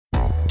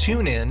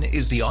TuneIn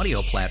is the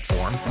audio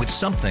platform with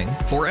something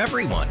for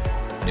everyone.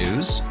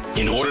 News.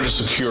 In order to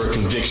secure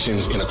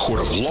convictions in a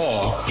court of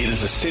law, it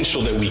is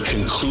essential that we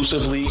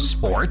conclusively.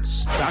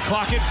 Sports. Shot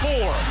clock at 4.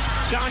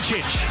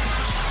 Doncic.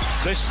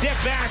 The step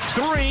back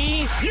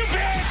 3. You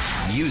bet.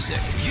 Music.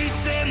 You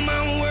set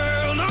my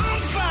world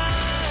on fire.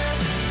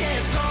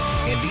 Yes,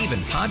 and even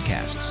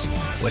podcasts.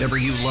 Whatever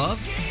you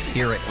love,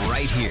 hear it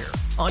right here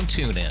on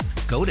TuneIn.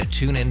 Go to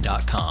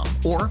TuneIn.com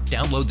or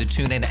download the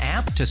TuneIn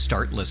app to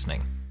start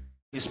listening.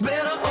 It's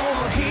better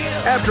over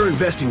here. After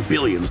investing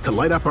billions to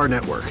light up our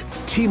network,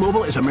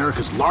 T-Mobile is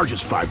America's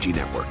largest 5G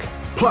network.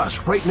 Plus,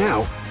 right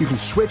now, you can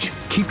switch,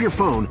 keep your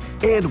phone,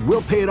 and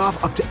we'll pay it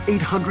off up to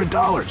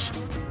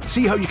 $800.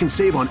 See how you can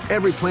save on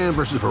every plan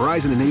versus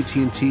Verizon and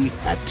AT&T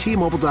at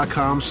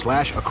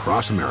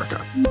T-Mobile.com/across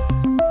America.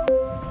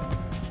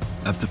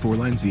 Up to 4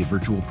 lines via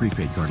virtual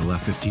prepaid card. Allow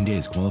 15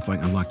 days. Qualifying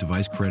unlocked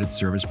device credit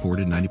service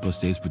ported 90-plus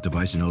states with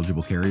device and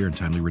eligible carrier and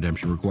timely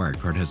redemption required.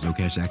 Card has no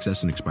cash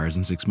access and expires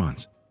in 6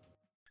 months.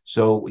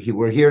 So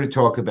we're here to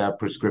talk about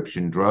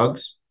prescription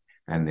drugs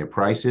and their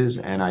prices,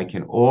 and I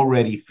can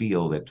already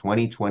feel that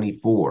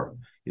 2024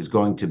 is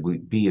going to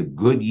be a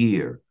good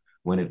year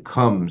when it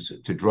comes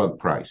to drug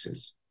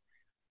prices.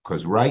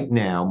 Because right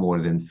now, more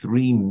than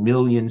 3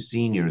 million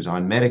seniors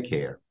on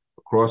Medicare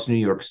across New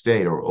York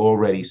State are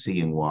already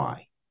seeing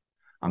why.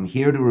 I'm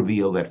here to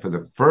reveal that for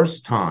the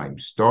first time,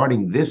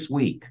 starting this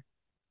week,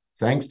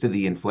 thanks to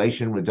the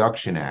Inflation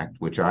Reduction Act,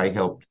 which I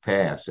helped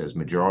pass as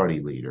majority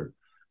leader,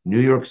 New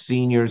York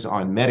seniors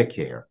on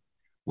Medicare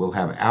will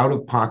have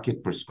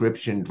out-of-pocket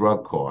prescription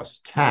drug costs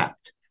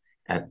capped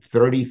at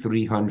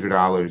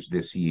 $3,300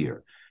 this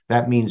year.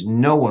 That means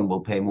no one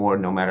will pay more,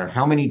 no matter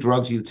how many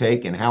drugs you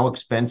take and how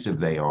expensive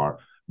they are.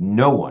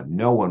 No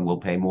one will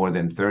pay more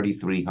than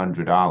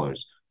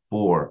 $3,300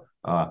 for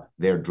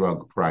their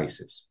drug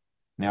prices.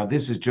 Now,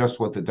 this is just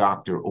what the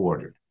doctor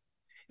ordered.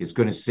 It's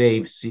going to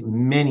save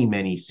many,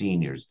 many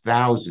seniors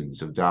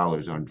thousands of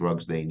dollars on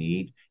drugs they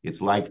need. It's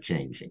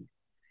life-changing.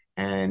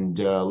 And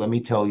let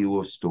me tell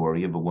you a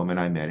story of a woman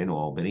I met in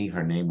Albany.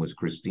 Her name was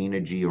Christina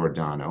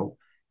Giordano,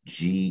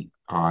 Giordano.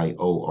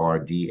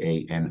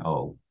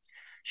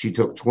 She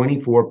took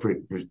 24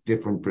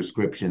 different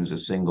prescriptions a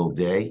single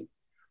day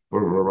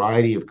for a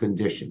variety of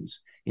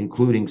conditions,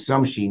 including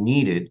some she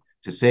needed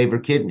to save her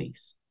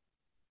kidneys.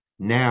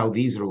 Now,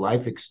 these are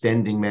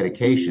life-extending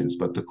medications,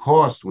 but the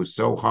cost was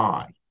so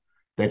high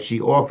that she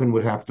often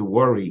would have to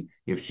worry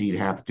if she'd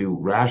have to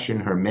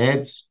ration her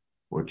meds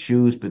or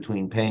choose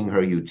between paying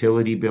her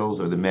utility bills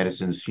or the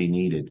medicines she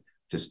needed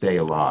to stay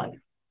alive.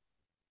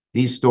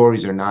 These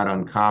stories are not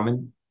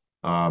uncommon.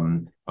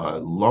 A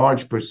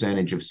large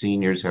percentage of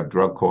seniors have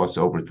drug costs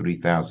over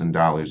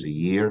 $3,000 a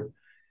year,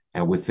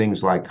 and with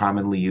things like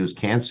commonly used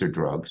cancer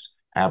drugs,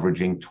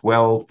 averaging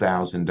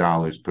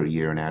 $12,000 per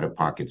year in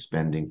out-of-pocket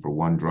spending for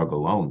one drug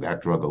alone,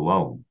 that drug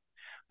alone.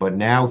 But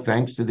now,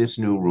 thanks to this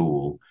new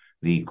rule,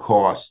 the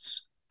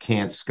costs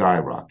can't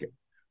skyrocket.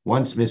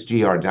 Once Miss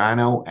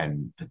Giordano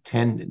and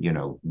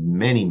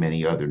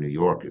many other New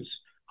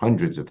Yorkers,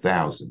 hundreds of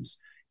thousands,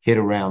 hit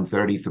around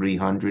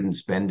 $3,300 in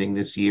spending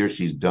this year,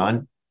 she's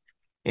done.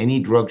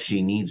 Any drugs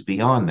she needs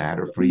beyond that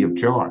are free of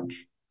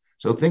charge.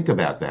 So think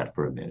about that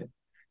for a minute.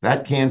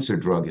 That cancer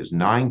drug is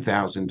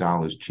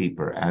 $9,000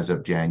 cheaper as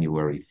of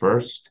January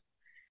 1st,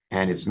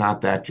 and it's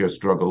not that just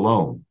drug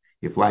alone.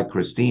 If, like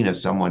Christina,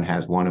 someone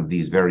has one of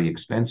these very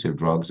expensive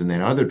drugs and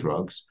then other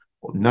drugs,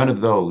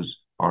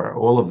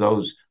 all of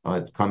those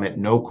come at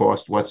no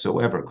cost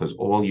whatsoever because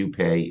all you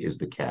pay is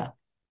the cap.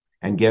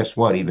 And guess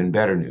what? Even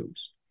better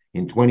news.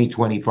 In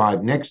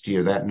 2025, next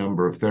year, that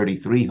number of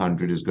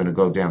 $3,300 is going to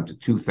go down to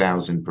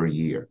 $2,000 per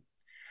year,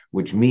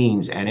 which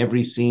means, and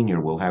every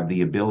senior will have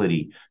the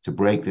ability to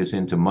break this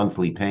into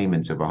monthly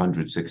payments of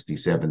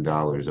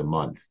 $167 a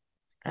month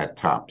at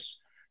tops.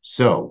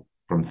 So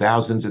from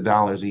thousands of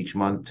dollars each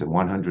month to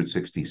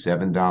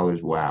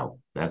 $167, wow,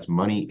 that's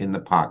money in the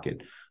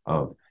pocket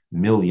of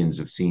millions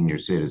of senior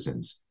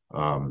citizens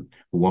who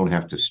won't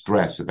have to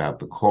stress about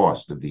the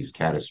cost of these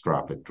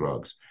catastrophic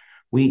drugs.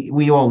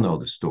 We all know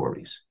the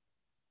stories.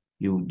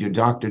 Your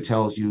doctor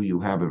tells you you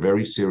have a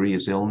very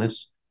serious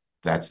illness.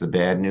 That's the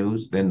bad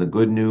news. Then the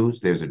good news,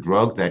 there's a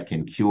drug that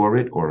can cure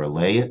it or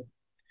allay it.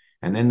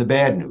 And then the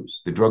bad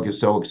news, the drug is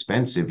so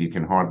expensive you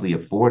can hardly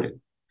afford it.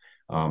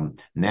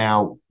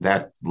 Now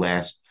that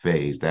last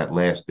phase, that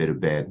last bit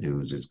of bad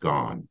news is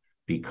gone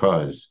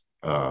because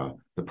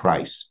the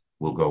price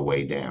will go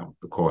way down.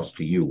 The cost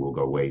to you will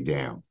go way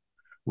down.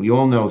 We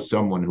all know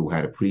someone who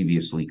had a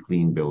previously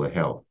clean bill of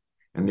health,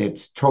 and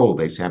it's told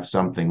they have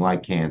something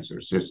like cancer,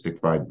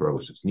 cystic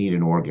fibrosis, need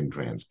an organ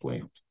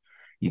transplant.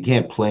 You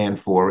can't plan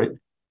for it.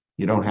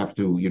 You don't have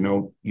to,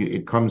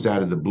 it comes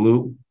out of the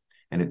blue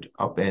and it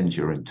upends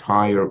your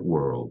entire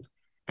world.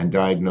 And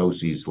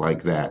diagnoses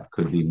like that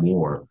could be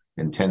more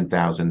than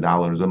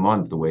 $10,000 a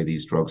month, the way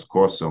these drugs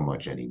cost so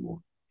much anymore.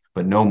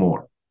 But no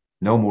more.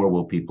 No more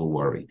will people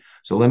worry.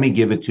 So let me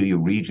give it to you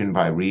region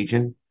by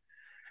region.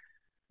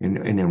 in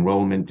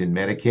enrollment in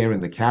Medicare. In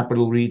the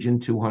capital region,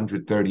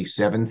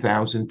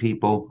 237,000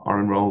 people are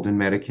enrolled in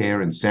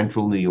Medicare. In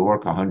central New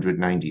York,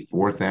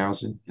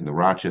 194,000. In the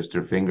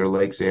Rochester Finger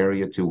Lakes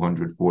area,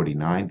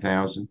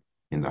 249,000.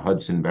 In the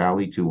Hudson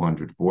Valley,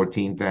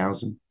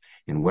 214,000.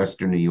 In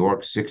western New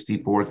York,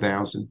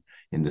 64,000.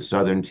 In the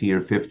southern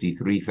tier,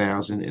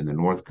 53,000. In the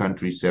North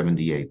Country,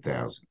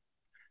 78,000.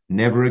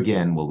 Never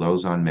again will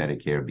those on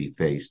Medicare be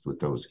faced with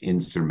those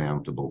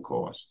insurmountable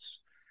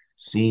costs.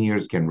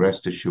 Seniors can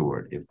rest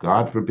assured, if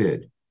God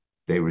forbid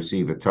they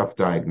receive a tough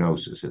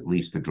diagnosis, at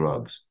least the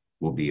drugs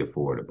will be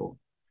affordable.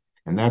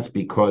 And that's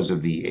because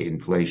of the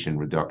Inflation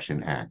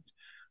Reduction Act.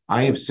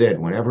 I have said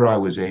whenever I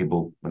was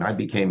able, when I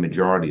became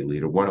majority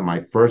leader, one of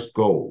my first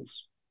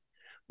goals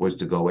was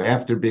to go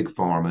after big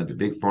pharma, the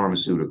big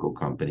pharmaceutical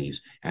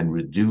companies, and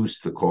reduce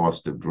the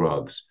cost of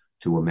drugs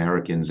to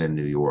Americans and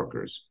New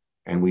Yorkers.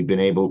 And we've been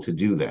able to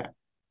do that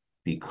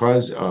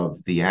because of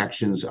the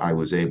actions I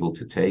was able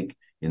to take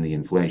in the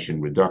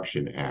Inflation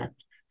Reduction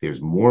Act.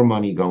 There's more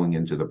money going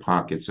into the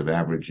pockets of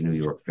average New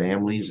York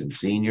families and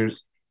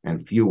seniors,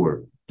 and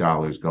fewer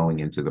dollars going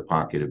into the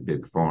pocket of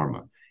big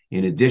pharma.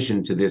 In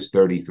addition to this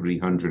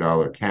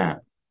 $3,300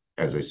 cap,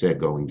 as I said,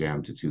 going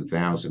down to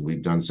 $2,000,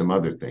 we've done some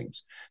other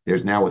things.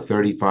 There's now a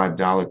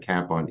 $35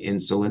 cap on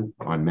insulin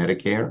on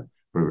Medicare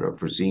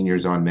for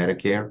seniors on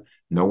Medicare.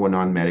 No one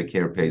on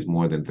Medicare pays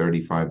more than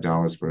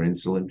 $35 for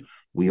insulin.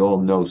 We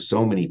all know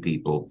so many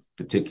people,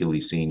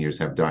 particularly seniors,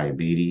 have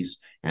diabetes,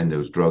 and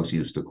those drugs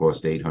used to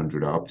cost up to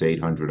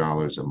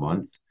 $800 a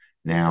month.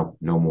 Now,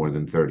 no more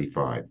than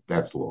 $35.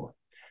 That's law.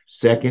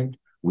 Second,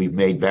 we've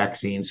made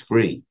vaccines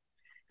free.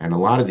 And a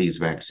lot of these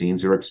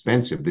vaccines are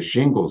expensive. The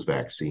shingles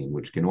vaccine,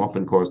 which can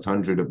often cost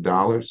hundreds of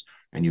dollars,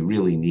 and you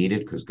really need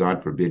it because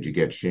God forbid you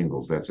get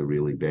shingles. That's a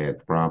really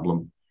bad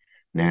problem.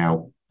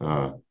 Now,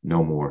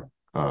 no more.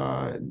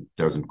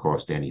 Doesn't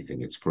cost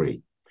anything. It's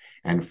free.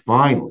 And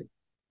finally,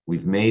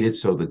 we've made it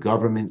so the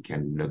government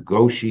can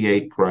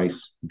negotiate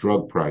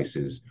drug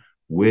prices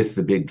with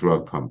the big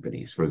drug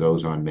companies for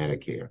those on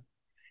Medicare.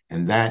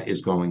 And that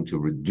is going to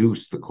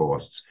reduce the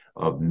costs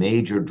of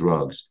major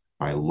drugs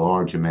by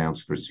large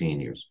amounts for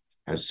seniors.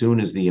 As soon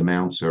as the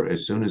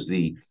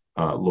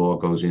law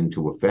goes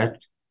into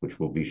effect, which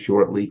will be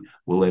shortly,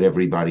 we'll let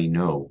everybody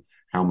know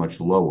how much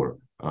lower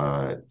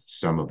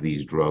some of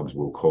these drugs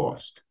will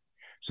cost.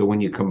 So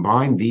when you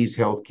combine these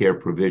healthcare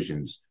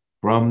provisions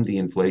from the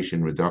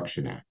Inflation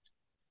Reduction Act,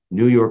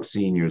 New York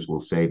seniors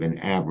will save an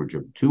average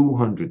of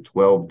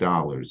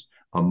 $212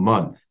 a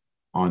month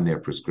on their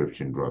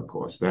prescription drug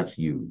costs. That's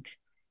huge.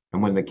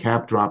 And when the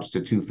cap drops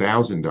to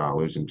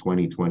 $2,000 in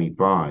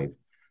 2025,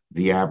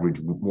 the average,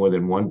 more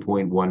than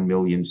 1.1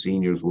 million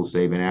seniors will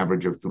save an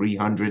average of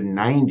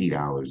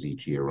 $390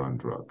 each year on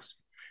drugs.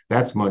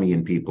 That's money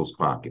in people's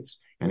pockets.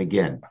 And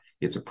again,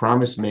 it's a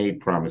promise made,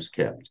 promise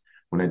kept.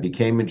 When I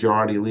became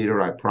majority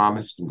leader, I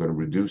promised I'm going to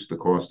reduce the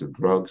cost of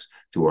drugs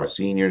to our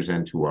seniors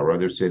and to our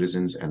other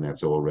citizens, and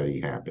that's already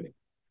happening.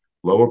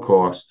 Lower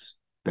costs,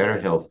 better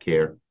health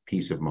care,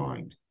 peace of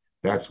mind.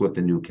 That's what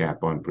the new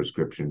cap on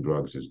prescription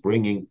drugs is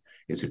bringing.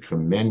 It's a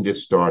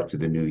tremendous start to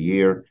the new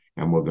year,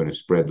 and we're going to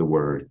spread the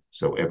word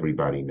so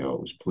everybody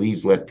knows.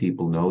 Please let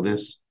people know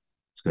this.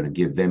 It's going to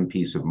give them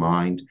peace of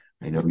mind.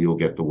 I know you'll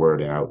get the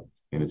word out,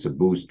 and it's a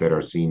boost that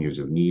our seniors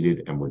have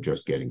needed, and we're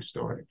just getting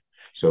started.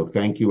 So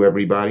thank you,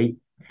 everybody.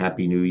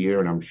 Happy New Year,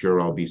 and I'm sure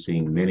I'll be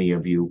seeing many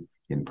of you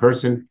in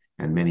person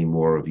and many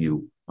more of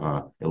you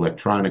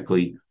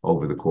electronically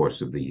over the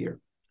course of the year.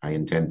 I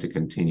intend to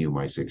continue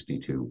my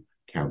 62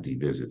 county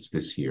visits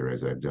this year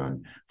as I've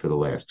done for the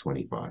last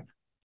 25.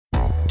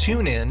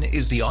 TuneIn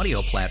is the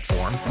audio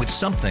platform with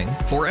something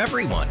for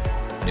everyone.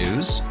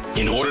 News.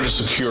 In order to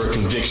secure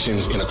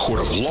convictions in a court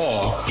of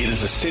law, it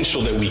is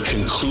essential that we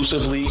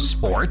conclusively.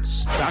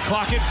 Sports. Shot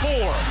clock at 4.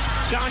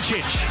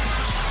 Doncic.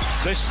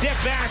 The step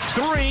back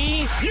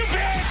 3. You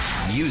bet.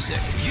 Music.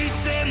 You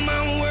set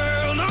my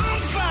world on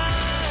fire.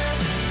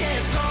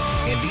 Yes,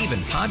 and even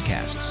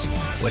podcasts.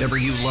 Whatever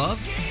you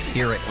love,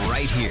 hear it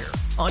right here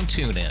on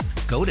TuneIn.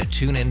 Go to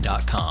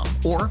TuneIn.com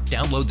or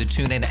download the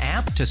TuneIn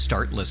app to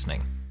start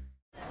listening.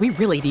 We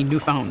really need new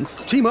phones.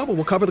 T-Mobile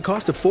will cover the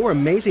cost of 4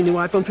 amazing new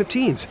iPhone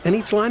 15s, and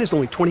each line is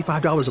only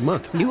 $25 a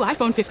month. New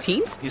iPhone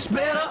 15s? It's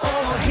better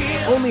over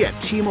here. Only at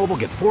T-Mobile,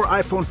 get 4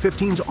 iPhone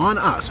 15s on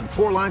us and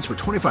 4 lines for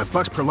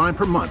 $25 per line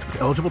per month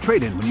with eligible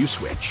trade-in when you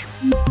switch.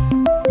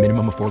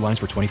 Minimum of 4 lines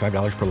for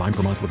 $25 per line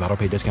per month with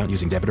autopay discount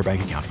using debit or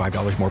bank account.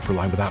 $5 more per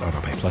line without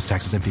autopay, plus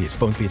taxes and fees.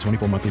 Phone fee at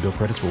 24 monthly bill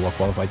credits for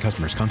well-qualified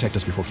customers. Contact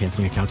us before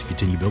canceling account to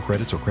continue bill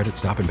credits or credit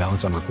stop and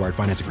balance on required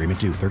finance agreement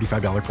due.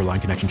 $35 per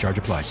line connection charge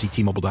applies. See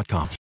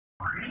T-Mobile.com.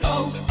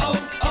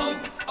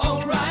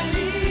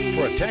 O'Reilly.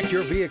 Protect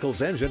your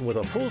vehicle's engine with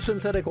a full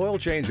synthetic oil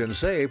change and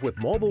save with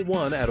Mobile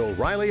One at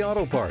O'Reilly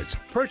Auto Parts.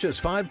 Purchase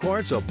 5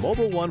 quarts of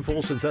Mobile One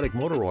full synthetic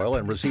motor oil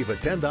and receive a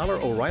 $10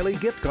 O'Reilly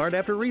gift card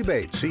after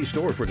rebate. See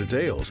store for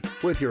details.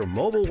 With your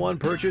Mobile One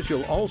purchase,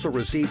 you'll also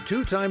receive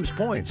 2 times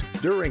points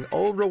during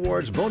O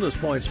Rewards Bonus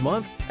Points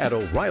Month at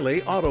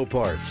O'Reilly Auto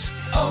Parts.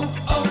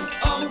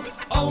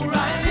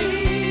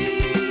 O'Reilly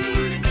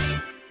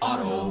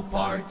Auto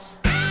Parts.